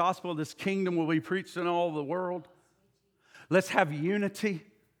that the gospel of this kingdom will be preached in all the world. Let's have unity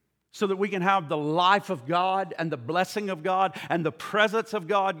so that we can have the life of God and the blessing of God and the presence of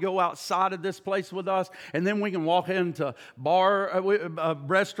God go outside of this place with us. And then we can walk into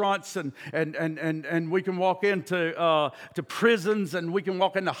restaurants, and we can walk into to prisons, and we can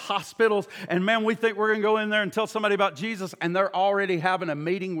walk into hospitals. And man, we think we're going to go in there and tell somebody about Jesus, and they're already having a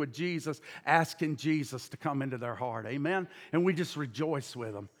meeting with Jesus, asking Jesus to come into their heart. Amen? And we just rejoice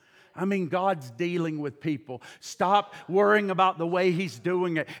with them. I mean, God's dealing with people. Stop worrying about the way he's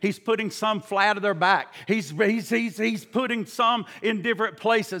doing it. He's putting some flat of their back. He's putting some in different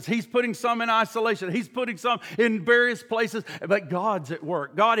places. He's putting some in isolation. He's putting some in various places. But God's at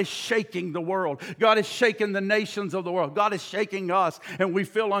work. God is shaking the world. God is shaking the nations of the world. God is shaking us, and we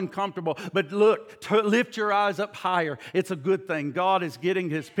feel uncomfortable. But look, lift your eyes up higher. It's a good thing. God is getting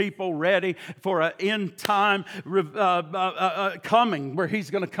his people ready for an end time coming, where he's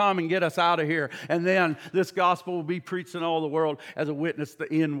going to come and get us out of here. And then this gospel will be preached in all the world as a witness.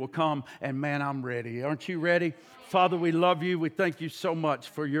 The end will come. And man, I'm ready. Aren't you ready? Father, we love you. We thank you so much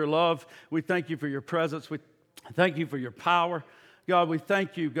for your love. We thank you for your presence. We thank you for your power. God, we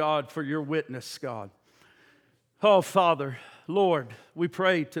thank you, God, for your witness, God. Oh, Father, Lord, we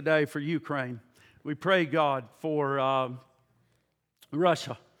pray today for Ukraine. We pray, God, for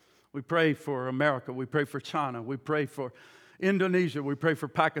Russia. We pray for America. We pray for China. We pray for Indonesia. We pray for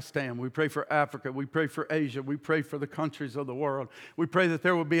Pakistan. We pray for Africa. We pray for Asia. We pray for the countries of the world. We pray that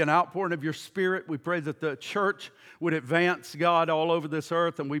there will be an outpouring of your Spirit. We pray that the church would advance, God, all over this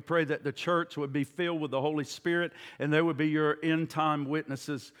earth. And we pray that the church would be filled with the Holy Spirit, and there would be your end-time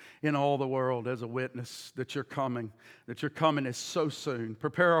witnesses in all the world as a witness that you're coming is so soon.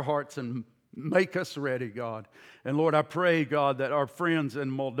 Prepare our hearts and make us ready, God. And Lord, I pray, God, that our friends in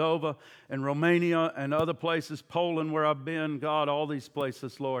Moldova and Romania and other places, Poland where I've been, God, all these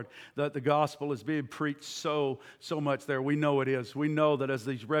places, Lord, that the gospel is being preached so much there. We know it is. We know that as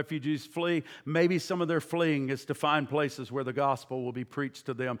these refugees flee, maybe some of their fleeing is to find places where the gospel will be preached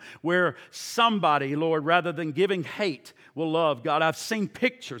to them, where somebody, Lord, rather than giving hate, will love. God, I've seen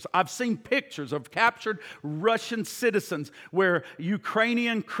pictures of captured Russian citizens where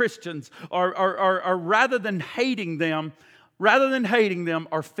Ukrainian Christians are rather than hating them,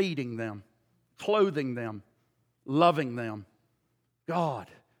 are feeding them, clothing them, loving them. God,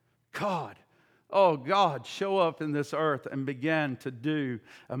 oh God, show up in this earth and begin to do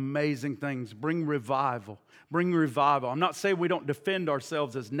amazing things. Bring revival. I'm not saying we don't defend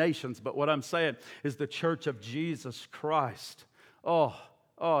ourselves as nations, but what I'm saying is the church of Jesus Christ. Oh,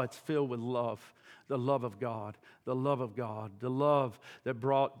 it's filled with love. the love of God, the love of God, the love that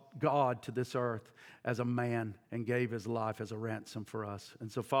brought God to this earth as a man and gave his life as a ransom for us.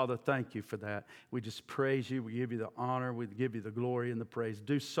 And so, Father, thank you for that. We just praise you. We give you the honor. We give you the glory and the praise.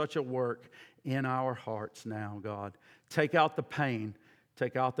 Do such a work in our hearts now, God. Take out the pain.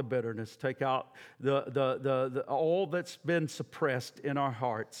 Take out the bitterness. Take out the all that's been suppressed in our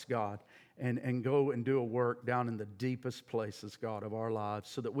hearts, God. And go and do a work down in the deepest places, God, of our lives,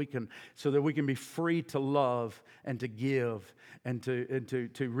 so that we can be free to love and to give and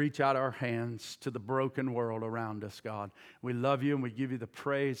to reach out our hands to the broken world around us, God. We love you and we give you the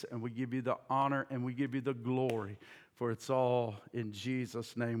praise and we give you the honor and we give you the glory. For it's all in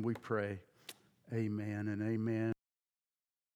Jesus' name we pray. Amen and amen.